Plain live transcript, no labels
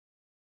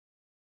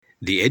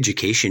The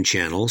Education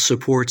Channel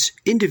supports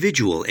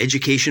individual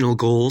educational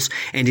goals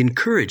and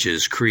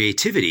encourages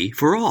creativity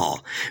for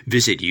all.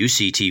 Visit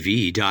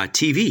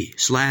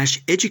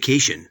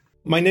uctv.tv/education.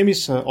 My name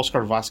is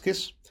Oscar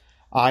Vazquez.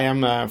 I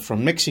am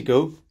from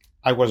Mexico.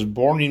 I was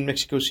born in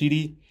Mexico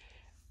City.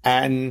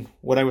 And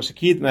when I was a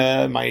kid,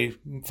 my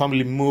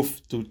family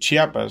moved to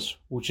Chiapas,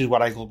 which is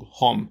what I call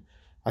home.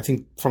 I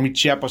think for me,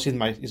 Chiapas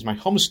is my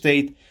home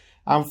state.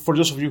 For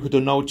those of you who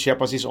don't know,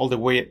 Chiapas is all the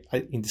way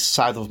in the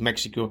south of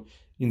Mexico,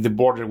 in the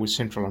border with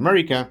Central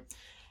America.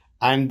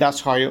 And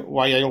that's why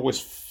I always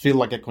feel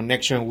like a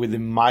connection with the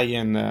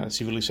Mayan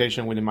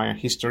civilization, with the Mayan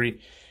history.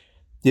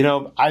 You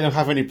know, I don't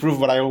have any proof,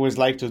 but I always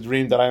like to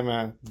dream that I'm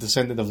a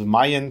descendant of the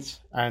Mayans.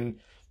 And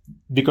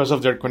because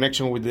of their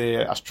connection with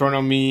the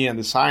astronomy and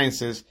the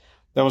sciences,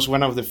 that was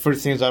one of the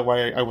first things that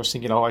why I was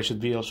thinking, I should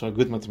be also a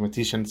good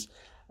mathematician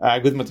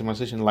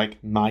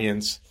like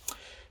Mayans.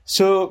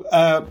 So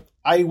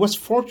I was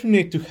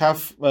fortunate to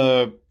have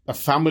a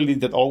family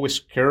that always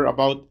cared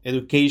about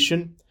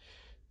education.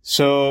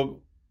 So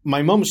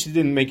my mom, she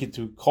didn't make it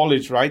to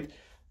college, right?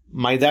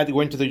 My dad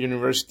went to the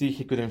university.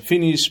 He couldn't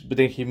finish, but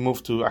then he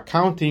moved to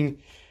accounting.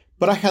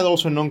 But I had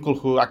also an uncle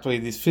who actually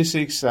did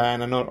physics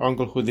and another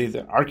uncle who did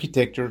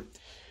architecture.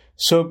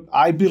 So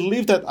I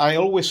believe that I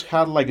always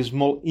had like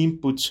small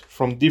inputs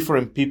from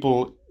different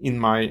people in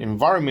my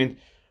environment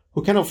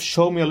who kind of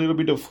showed me a little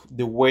bit of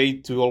the way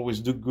to always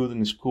do good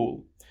in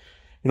school.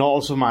 You know,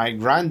 also my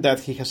granddad,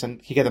 he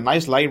had a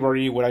nice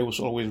library where I was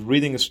always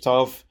reading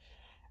stuff.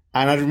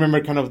 And I remember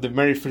kind of the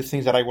very first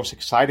things that I was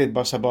excited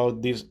was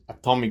about this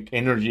atomic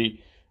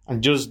energy.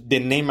 And just the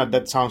name of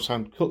that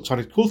sounded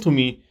cool to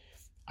me.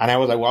 And I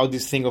was like, wow,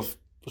 this thing of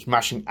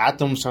smashing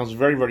atoms sounds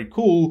very, very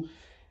cool.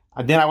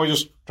 And then I was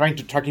just trying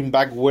to track him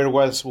back why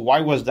was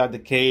that the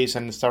case,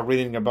 and start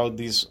reading about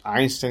this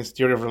Einstein's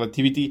theory of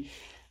relativity.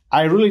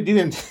 I really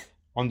didn't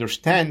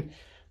understand,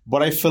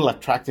 but I felt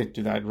attracted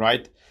to that,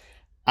 right?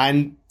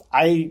 And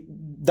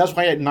that's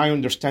why I now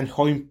understand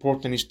how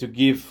important it is to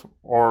give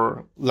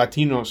our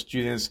Latino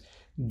students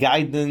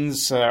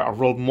guidance,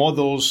 role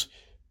models,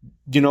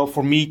 you know,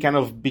 for me, kind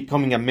of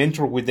becoming a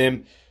mentor with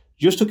them,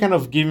 just to kind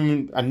of give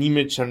them an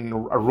image and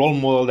a role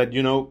model that,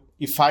 you know,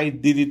 if I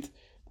did it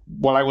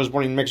while I was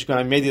born in Mexico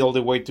and I made it all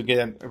the way to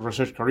get a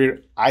research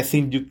career, I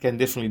think you can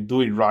definitely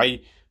do it,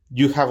 right?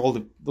 You have all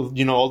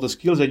the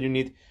skills that you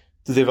need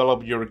to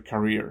develop your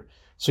career.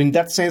 So in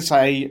that sense,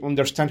 I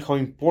understand how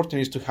important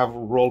it is to have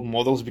role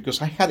models,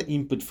 because I had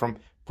input from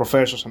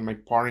professors and my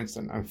parents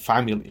and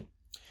family.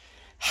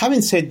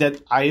 Having said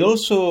that, I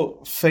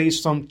also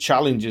faced some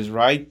challenges,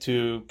 right,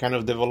 to kind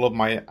of develop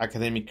my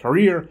academic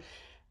career.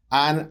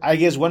 And I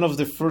guess one of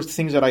the first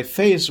things that I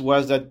faced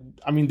was that,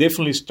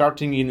 definitely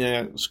starting in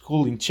a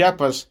school in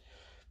Chiapas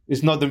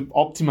is not the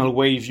optimal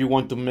way if you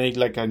want to make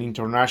like an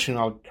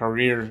international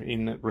career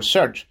in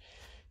research.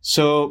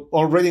 So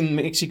already in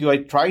Mexico, I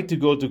tried to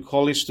go to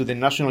college, to the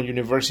National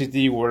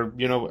University, where,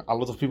 you know, a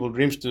lot of people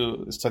dreams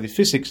to study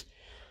physics,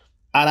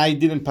 and I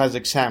didn't pass the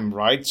exam,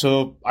 right?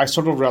 So I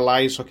sort of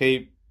realized,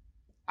 okay,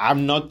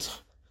 I'm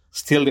not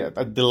still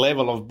at the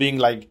level of being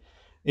like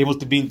able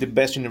to be in the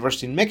best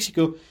university in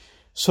Mexico.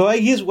 So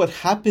I guess what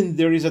happened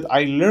there is that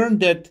I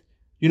learned that,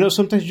 you know,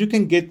 sometimes you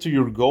can get to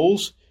your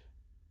goals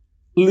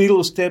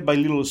little step by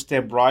little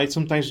step, right?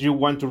 Sometimes you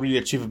want to really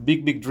achieve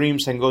big, big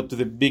dreams and go to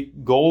the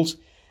big goals.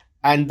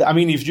 And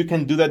if you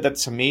can do that,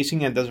 that's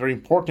amazing and that's very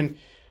important.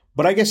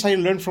 But I guess I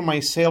learned from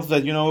myself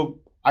that, you know,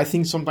 I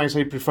think sometimes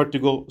I prefer to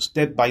go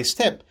step by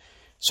step.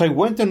 So I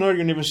went to another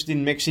university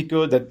in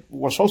Mexico that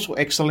was also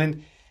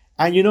excellent.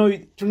 And, you know,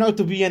 it turned out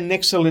to be an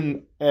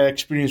excellent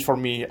experience for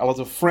me. A lot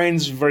of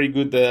friends, very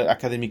good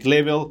academic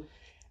level.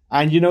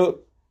 And, you know,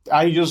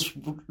 I just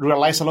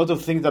realized a lot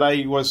of things that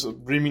I was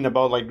dreaming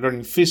about, like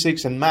learning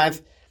physics and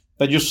math.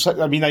 That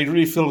I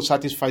really feel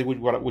satisfied with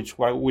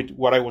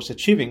what I was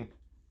achieving.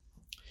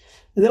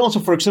 And then also,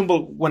 for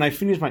example, when I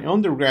finished my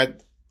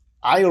undergrad,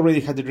 I already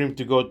had the dream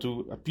to go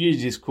to a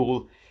PhD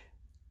school.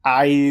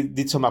 I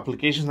did some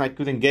applications and I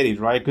couldn't get it,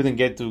 right? I couldn't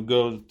get to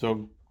go to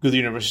a good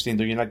university in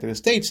the United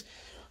States.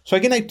 So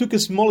again, I took a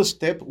small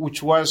step,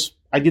 which was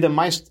I did a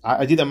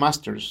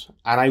master's,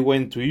 and I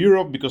went to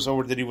Europe because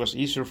over there it was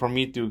easier for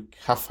me to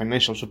have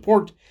financial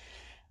support.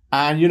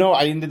 And, you know,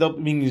 I ended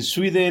up being in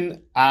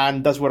Sweden,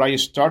 and that's where I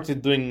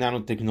started doing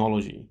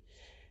nanotechnology.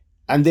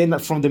 And then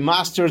from the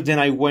master's, then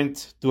I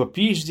went to a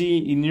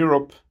PhD in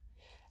Europe.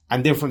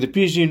 And then from the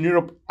PhD in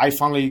Europe, I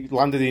finally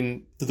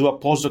landed to do a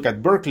postdoc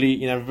at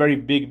Berkeley in a very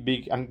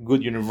big and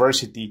good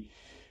university.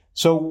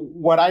 So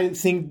what I've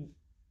seen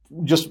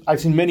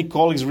many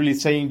colleagues really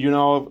saying, you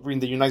know,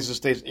 in the United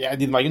States, I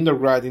did my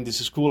undergrad in this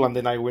school, and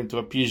then I went to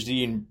a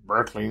PhD in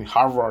Berkeley, in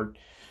Harvard,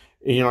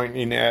 you know,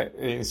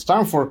 in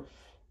Stanford.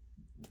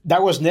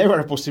 That was never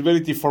a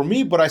possibility for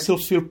me, but I still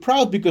feel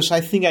proud because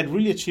I think I'd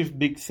really achieved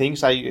big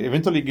things. I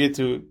eventually get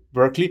to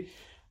Berkeley.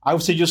 I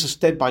would say just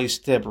step by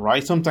step,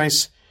 right?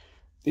 Sometimes,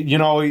 you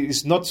know,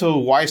 it's not so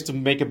wise to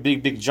make a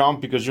big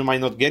jump because you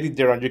might not get it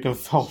there and you can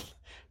fall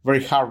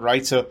very hard,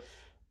 right? So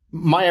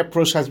my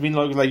approach has been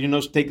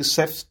take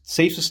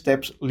safe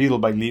steps little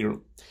by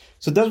little.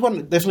 So that's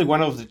definitely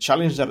one of the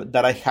challenges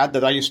that I had,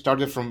 that I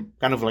started from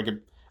kind of like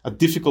a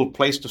difficult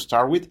place to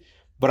start with,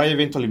 but I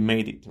eventually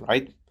made it,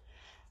 right?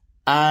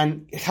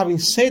 And having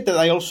said that,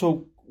 I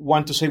also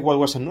want to say what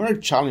was another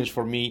challenge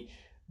for me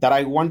that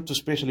I want to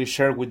especially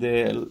share with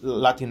the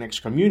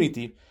Latinx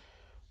community,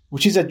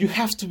 which is that you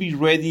have to be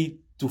ready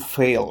to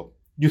fail.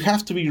 You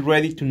have to be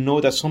ready to know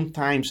that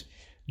sometimes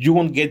you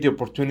won't get the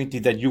opportunity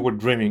that you were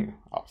dreaming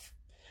of,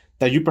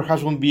 that you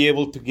perhaps won't be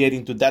able to get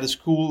into that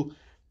school,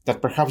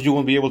 that perhaps you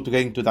won't be able to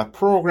get into that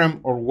program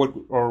or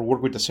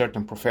work with a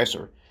certain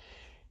professor.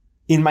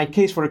 In my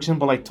case, for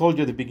example, I told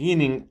you at the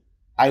beginning,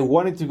 I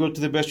wanted to go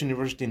to the best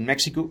university in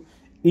Mexico.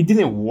 It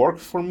didn't work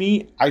for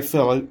me. I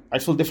felt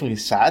definitely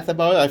sad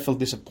about it. I felt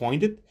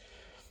disappointed.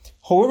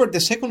 However, the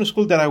second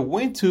school that I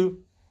went to,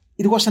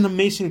 it was an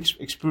amazing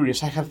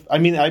experience. I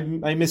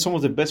met some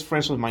of the best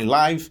friends of my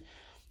life.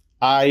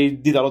 I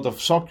did a lot of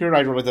soccer.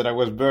 I realized that I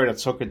was better at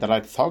soccer than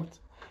I thought.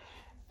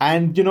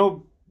 And,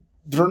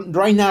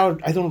 right now,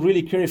 I don't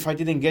really care if I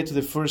didn't get to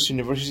the first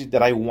university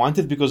that I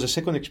wanted, because the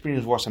second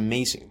experience was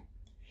amazing.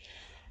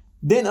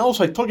 Then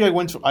also, I told you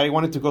I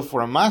wanted to go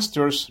for a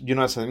master's,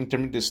 as an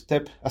intermediate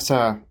step, as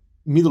a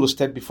middle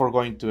step before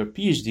going to a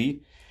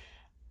PhD.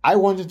 I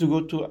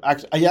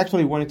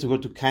actually wanted to go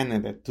to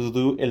Canada to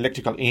do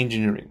electrical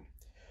engineering,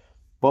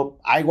 but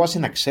I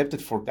wasn't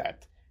accepted for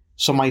that.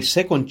 So my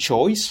second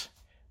choice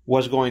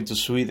was going to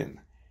Sweden.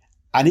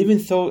 And even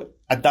though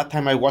at that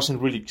time I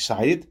wasn't really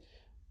excited,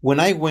 when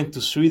I went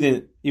to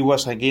Sweden, it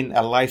was again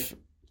a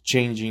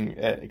life-changing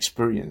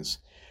experience.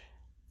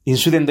 In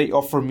Sweden, they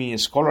offered me a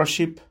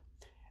scholarship.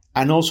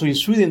 And also in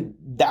Sweden,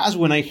 that's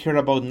when I heard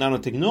about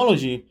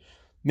nanotechnology.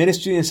 Many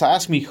students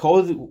asked me,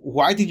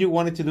 why did you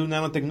want to do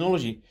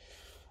nanotechnology?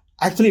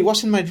 Actually, it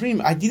wasn't my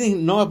dream. I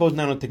didn't know about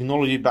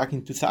nanotechnology back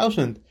in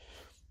 2000.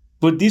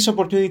 But this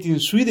opportunity in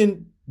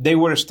Sweden, they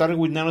were starting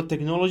with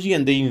nanotechnology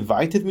and they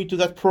invited me to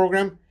that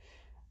program.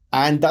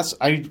 And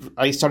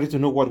I started to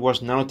know what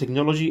was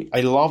nanotechnology.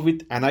 I love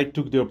it and I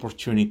took the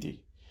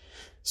opportunity.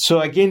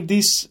 So again,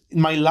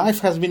 my life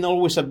has been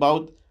always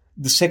about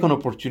the second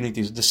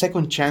opportunities, the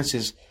second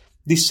chances.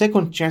 These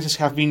second chances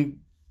have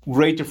been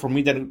greater for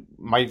me than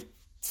my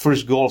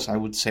first goals, I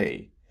would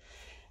say.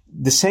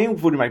 The same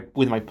with my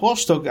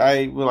postdoc.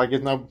 I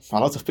guess now a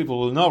lot of people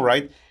will know,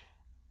 right?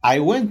 I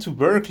went to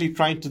Berkeley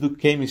trying to do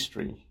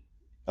chemistry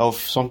of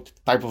some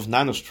type of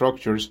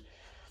nanostructures,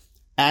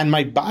 and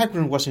my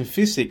background was in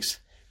physics.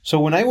 So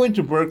when I went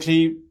to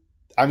Berkeley,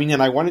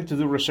 and I wanted to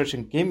do research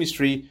in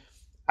chemistry,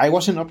 I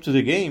wasn't up to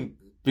the game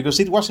because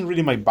it wasn't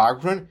really my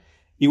background.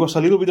 It was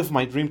a little bit of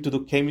my dream to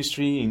do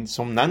chemistry in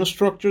some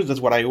nanostructures. That's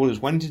what I always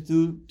wanted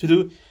to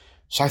do.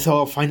 So I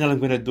thought, finally, I'm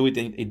going to do it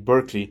in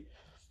Berkeley.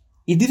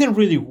 It didn't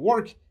really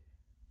work.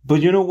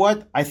 But you know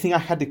what? I think I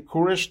had the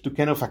courage to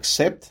kind of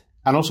accept.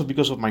 And also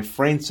because of my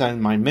friends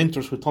and my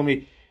mentors who told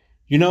me,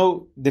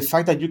 the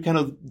fact that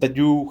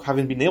you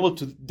haven't been able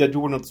to, that you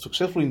were not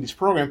successful in this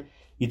program,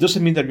 it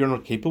doesn't mean that you're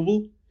not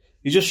capable.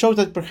 It just shows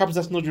that perhaps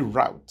that's not your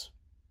route.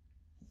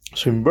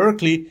 So in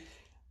Berkeley,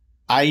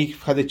 I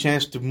had a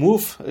chance to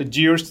move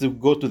gears to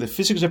go to the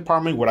physics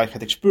department where I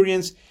had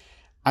experience.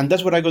 And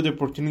that's where I got the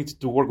opportunity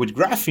to work with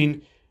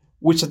graphene,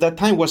 which at that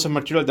time was a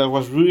material that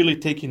was really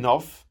taking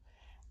off.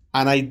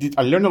 And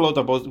I learned a lot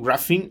about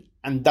graphene,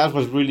 and that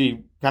was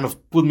really kind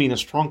of put me in a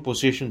strong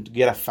position to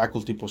get a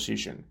faculty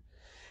position.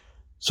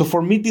 So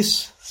for me,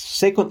 these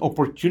second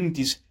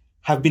opportunities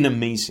have been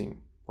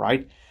amazing,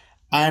 right?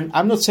 And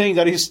I'm not saying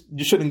that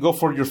you shouldn't go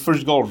for your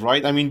first goals,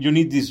 right? You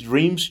need these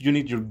dreams, you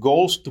need your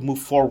goals to move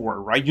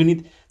forward, right? You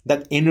need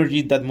that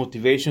energy, that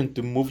motivation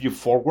to move you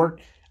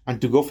forward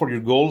and to go for your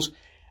goals.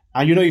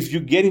 And if you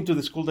get into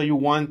the school that you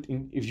want,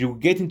 if you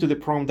get into the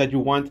program that you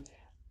want,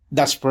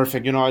 that's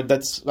perfect.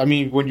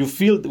 When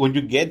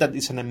you get that,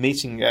 it's an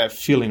amazing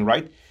feeling,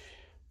 right?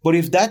 But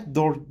if that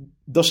door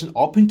doesn't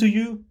open to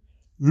you,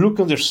 look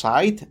on the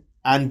side,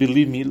 and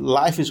believe me,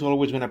 life is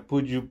always going to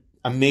put you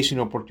amazing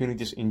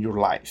opportunities in your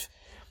life.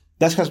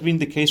 That has been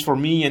the case for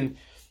me, and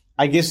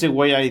I guess the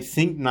way I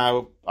think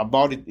now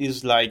about it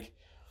is life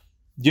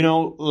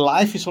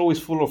is always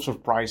full of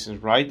surprises,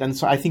 right? And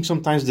so I think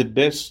sometimes the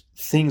best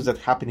things that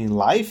happen in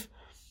life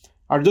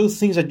are those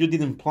things that you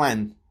didn't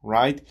plan,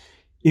 right?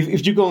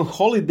 If you go on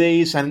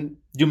holidays and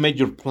you make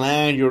your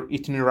plan, your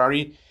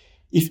itinerary,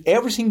 if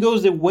everything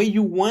goes the way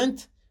you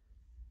want,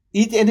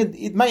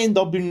 it might end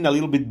up being a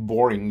little bit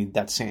boring in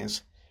that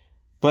sense.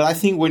 But I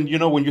think when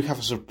you have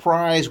a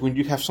surprise, when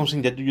you have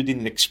something that you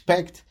didn't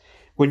expect,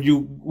 when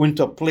you went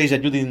to a place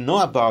that you didn't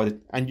know about it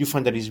and you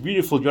find that it's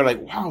beautiful, you're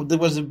like, wow, that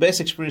was the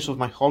best experience of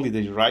my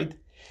holidays, right?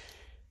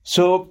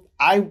 So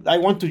I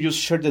want to just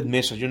share that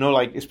message,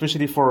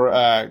 especially for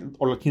our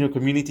Latino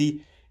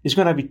community, it's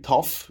going to be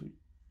tough.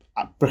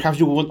 Perhaps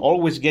you won't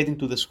always get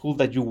into the school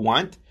that you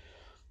want,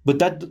 but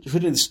that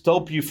shouldn't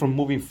stop you from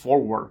moving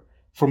forward,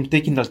 from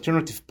taking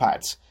alternative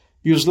paths.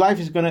 Because life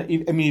is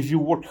if you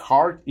work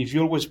hard, if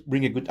you always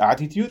bring a good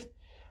attitude,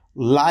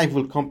 life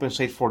will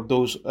compensate for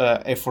those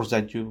efforts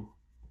that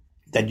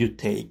you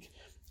take.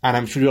 and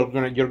I'm sure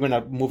you're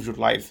gonna move your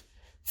life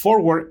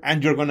forward,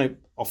 and you're gonna,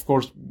 of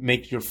course,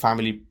 make your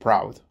family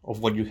proud of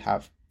what you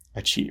have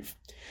achieved.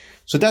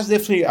 So that's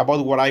definitely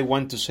about what I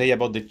want to say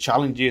about the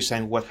challenges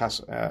and what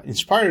has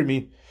inspired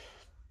me.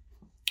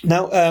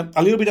 Now,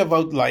 a little bit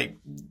about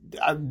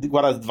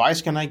what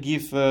advice can I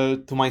give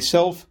to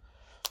myself?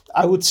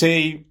 I would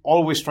say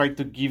always try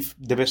to give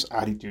the best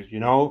attitude,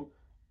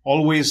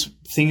 Always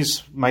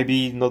things might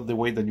be not the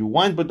way that you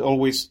want, but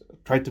always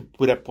try to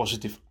put a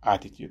positive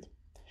attitude.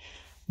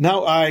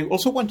 Now, I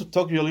also want to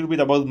talk to you a little bit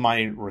about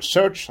my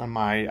research and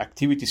my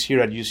activities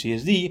here at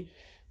UCSD.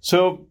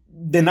 So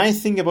the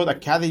nice thing about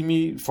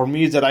academy for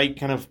me is that I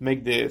kind of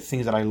make the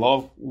things that I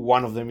love.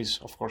 One of them is,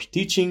 of course,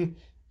 teaching,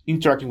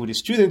 interacting with the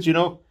students,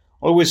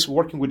 always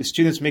working with the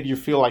students make you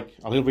feel like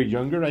a little bit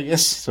younger, I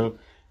guess. So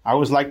I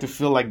always like to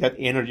feel like that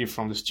energy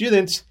from the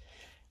students.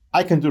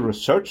 I can do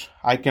research.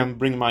 I can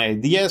bring my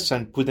ideas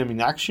and put them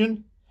in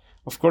action.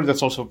 Of course,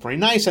 that's also very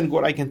nice. And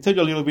what I can tell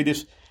you a little bit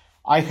is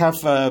I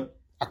have a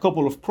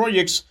couple of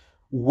projects.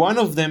 One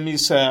of them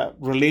is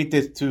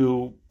related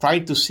to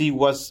trying to see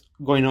what's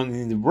going on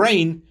in the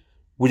brain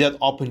without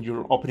opening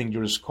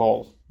your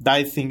skull.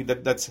 I think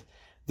that's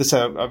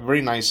a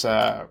very nice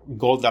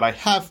goal that I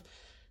have.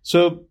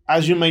 So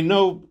as you may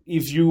know,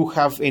 if you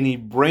have any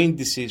brain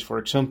disease, for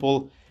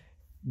example,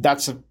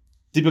 that's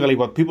typically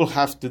what people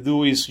have to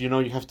do is, you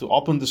have to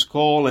open the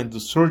skull and do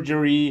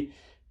surgery,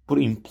 put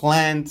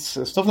implants,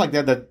 stuff like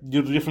that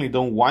you definitely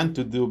don't want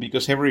to do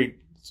because every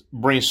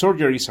brain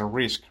surgery is a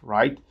risk,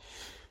 right?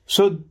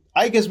 So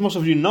I guess most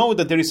of you know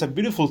that there is a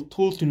beautiful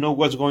tool to know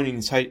what's going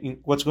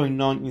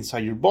on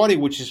inside your body,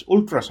 which is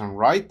ultrasound,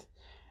 right?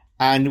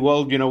 And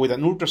well, with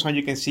an ultrasound,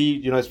 you can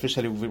see,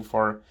 especially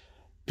for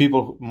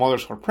people,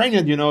 mothers who are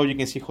pregnant, you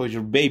can see how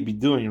your baby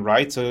doing,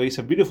 right? So it's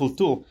a beautiful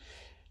tool.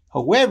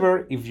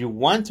 However, if you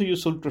want to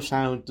use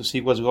ultrasound to see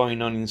what's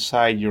going on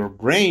inside your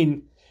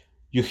brain,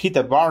 you hit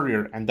a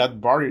barrier, and that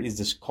barrier is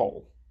the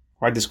skull,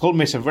 right? The skull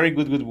makes a very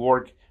good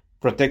work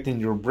protecting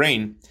your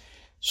brain.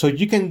 So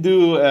you can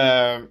do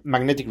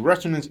magnetic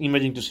resonance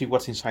imaging to see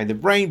what's inside the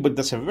brain, but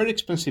that's a very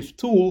expensive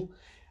tool,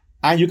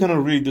 and you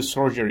cannot really do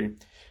surgery.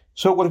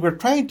 So what we're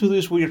trying to do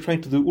is we are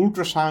trying to do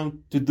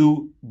ultrasound, to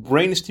do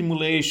brain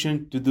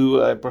stimulation, to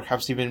do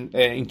perhaps even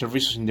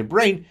interventions in the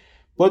brain,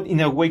 but in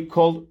a way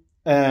called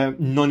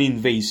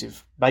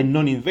non-invasive. By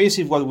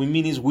non-invasive, what we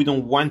mean is we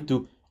don't want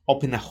to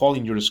open a hole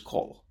in your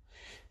skull.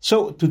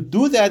 So to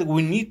do that,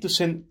 we need to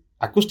send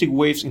acoustic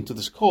waves into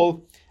the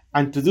skull.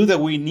 And to do that,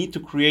 we need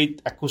to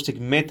create acoustic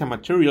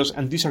metamaterials.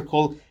 And these are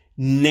called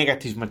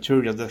negative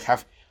materials that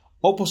have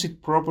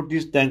opposite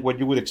properties than what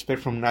you would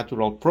expect from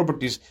natural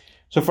properties.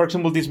 So for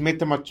example, these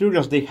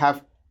metamaterials, they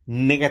have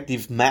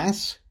negative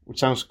mass, which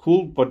sounds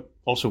cool, but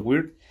also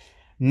weird.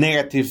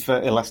 Negative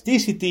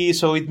elasticity.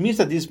 So it means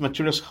that these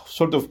materials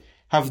sort of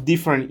have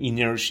different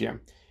inertia.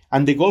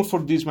 And the goal for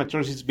these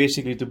materials is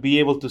basically to be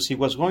able to see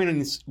what's going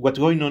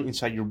on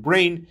inside your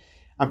brain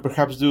and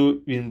perhaps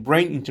do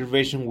brain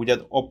intervention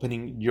without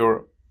opening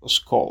your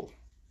skull.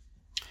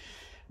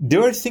 The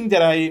other thing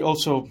that I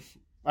also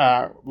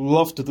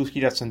love to do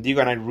here at San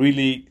Diego, and I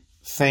really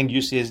thank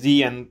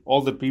UCSD and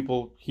all the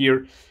people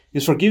here,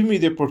 is for giving me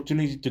the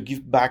opportunity to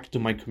give back to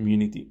my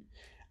community.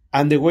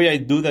 And the way I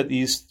do that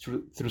is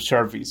through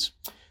service.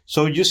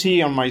 So you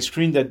see on my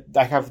screen that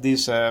I have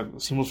these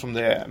symbols from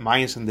the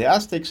Mayans and the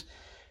Aztecs.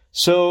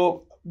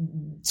 So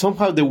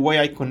somehow the way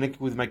I connect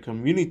with my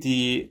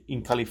community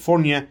in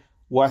California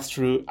was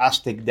through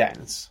Aztec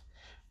dance.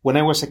 When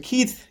I was a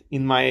kid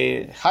in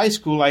my high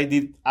school, I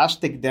did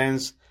Aztec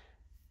dance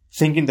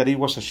thinking that it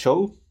was a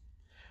show.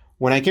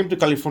 When I came to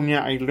California,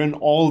 I learned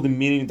all the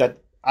meaning that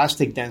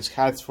Aztec dance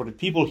has for the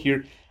people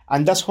here.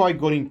 And that's how I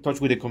got in touch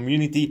with the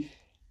community.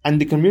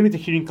 And the community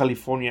here in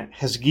California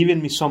has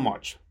given me so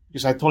much.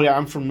 Because I told you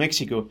I'm from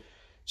Mexico.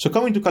 So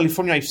coming to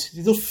California, I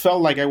still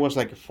felt like I was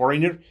like a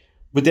foreigner.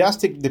 But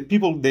the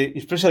people,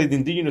 especially the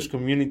indigenous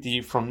community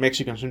from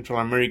Mexico and Central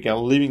America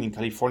living in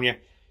California,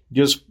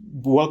 just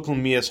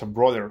welcomed me as a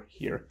brother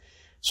here.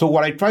 So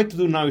what I try to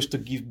do now is to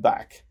give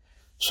back.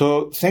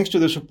 So thanks to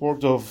the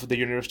support of the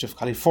University of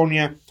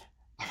California,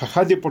 I've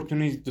had the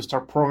opportunity to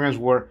start programs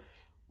where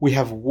we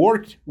have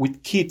worked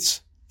with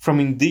kids from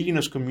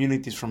indigenous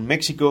communities from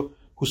Mexico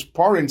whose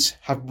parents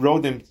have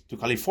brought them to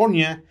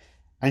California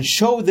and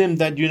show them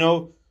that,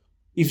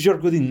 if you're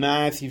good in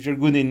math, if you're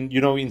good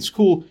in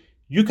school,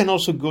 you can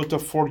also go to a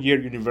 4-year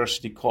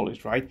university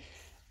college, right?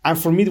 And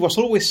for me, it was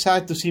always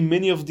sad to see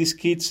many of these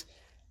kids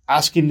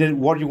asking them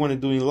what you want to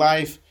do in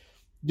life,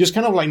 just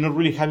kind of like not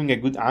really having a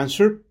good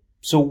answer.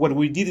 So what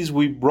we did is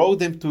we brought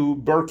them to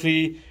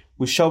Berkeley,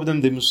 we showed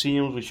them the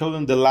museums, we showed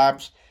them the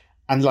labs,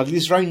 and at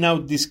least right now,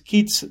 these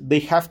kids, they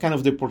have kind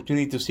of the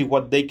opportunity to see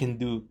what they can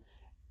do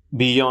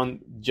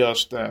beyond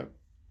just,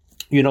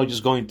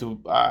 just going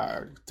to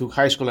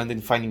high school and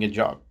then finding a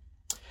job.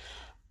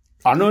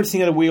 Another thing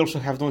that we also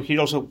have done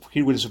here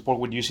with the support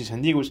with UC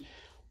San Diego is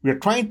we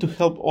try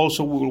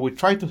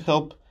to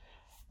help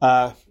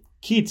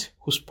kids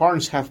whose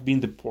parents have been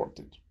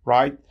deported,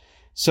 right?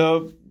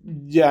 So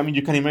yeah, I mean,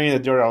 you can imagine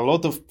that there are a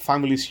lot of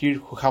families here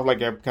who have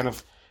like a kind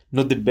of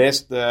not the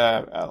best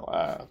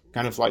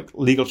kind of like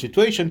legal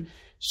situation.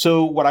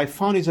 So what I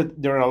found is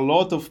that there are a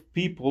lot of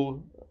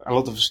people, a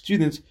lot of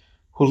students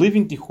who live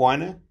in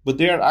Tijuana, but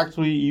they are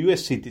actually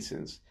U.S.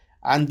 citizens,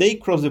 and they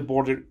cross the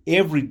border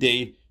every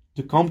day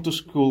to come to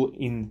school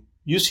in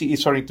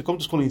to come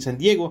to school in San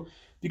Diego,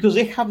 because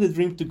they have the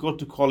dream to go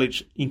to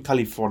college in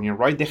California,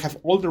 right? They have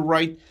all the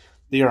right,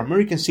 they are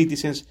American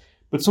citizens,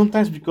 but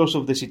sometimes because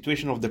of the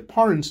situation of the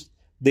parents,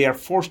 they are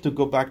forced to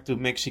go back to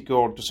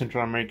Mexico or to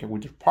Central America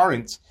with their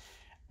parents.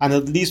 And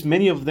at least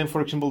many of them,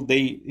 for example,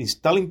 they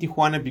install in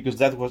Tijuana because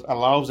that what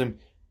allows them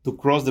to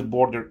cross the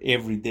border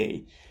every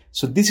day.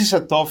 So this is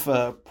a tough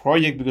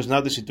project, because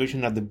now the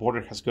situation at the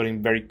border has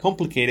gotten very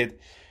complicated.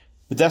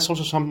 But that's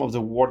also some of the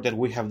work that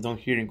we have done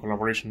here in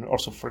collaboration,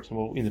 also, for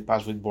example, in the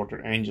past with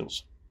Border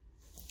Angels.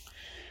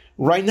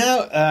 Right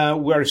now,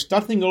 we are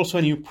starting also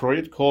a new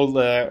project called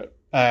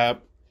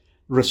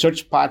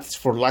Research Paths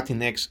for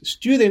Latinx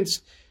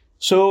Students.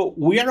 So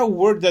we are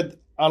aware that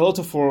a lot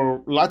of our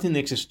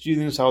Latinx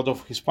students, a lot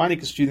of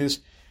Hispanic students,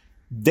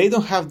 they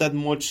don't have that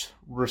much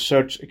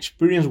research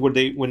experience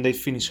when they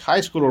finish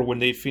high school or when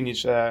they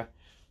finish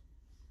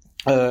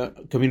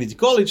community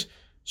college.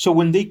 So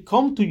when they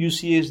come to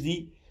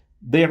UCSD,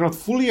 they are not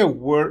fully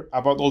aware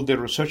about all the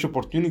research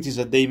opportunities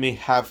that they may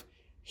have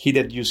here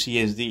at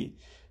UCSD.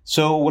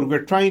 So what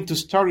we're trying to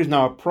start is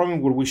now a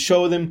program where we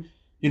show them,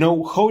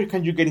 how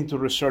can you get into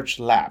research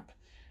lab,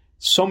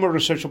 summer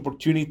research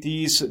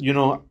opportunities,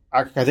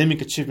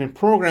 academic achievement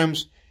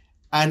programs,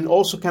 and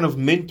also kind of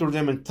mentor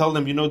them and tell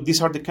them,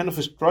 these are the kind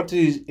of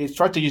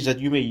strategies that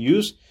you may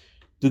use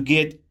to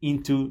get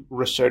into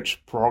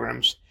research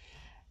programs.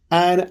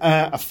 And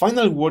a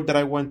final word that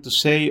I want to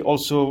say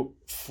also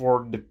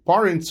for the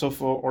parents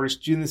of our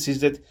students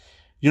is that,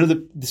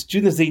 the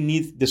students, they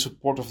need the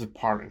support of the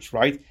parents,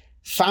 right?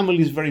 Family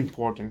is very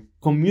important.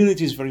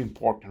 Community is very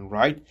important,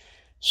 right?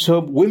 So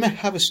we may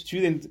have a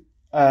student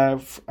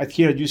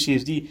here at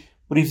UCSD,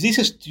 but if this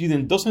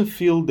student doesn't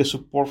feel the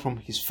support from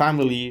his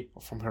family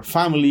or from her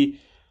family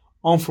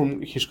or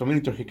from his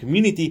community or her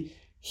community,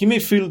 he may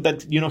feel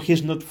that,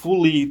 he's not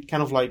fully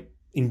kind of like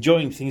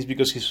enjoying things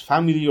because his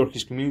family or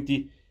his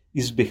community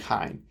is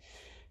behind.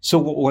 So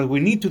what we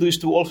need to do is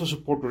to also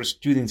support our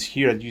students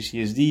here at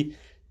UCSD,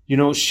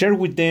 share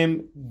with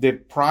them the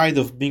pride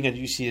of being at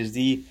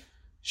UCSD,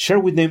 share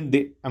with them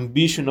the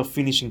ambition of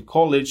finishing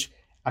college,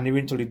 and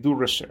eventually do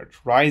research,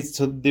 right?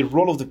 So the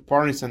role of the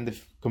parents and the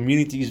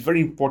community is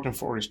very important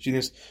for our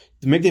students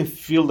to make them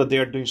feel that they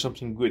are doing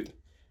something good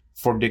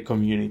for the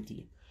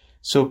community.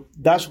 So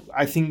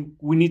I think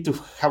we need to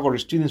have our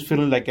students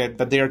feeling like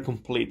that they are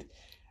complete.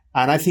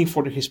 And I think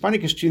for the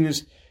Hispanic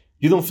students,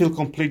 you don't feel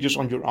complete just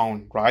on your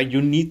own, right?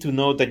 You need to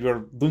know that you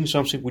are doing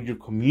something with your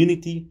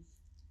community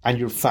and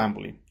your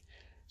family.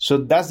 So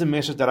that's the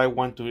message that I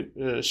want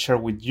to share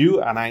with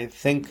you. And I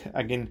thank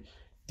again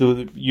to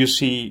the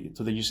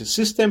UC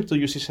system, to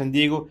UC San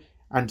Diego,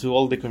 and to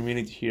all the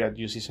community here at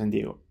UC San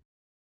Diego.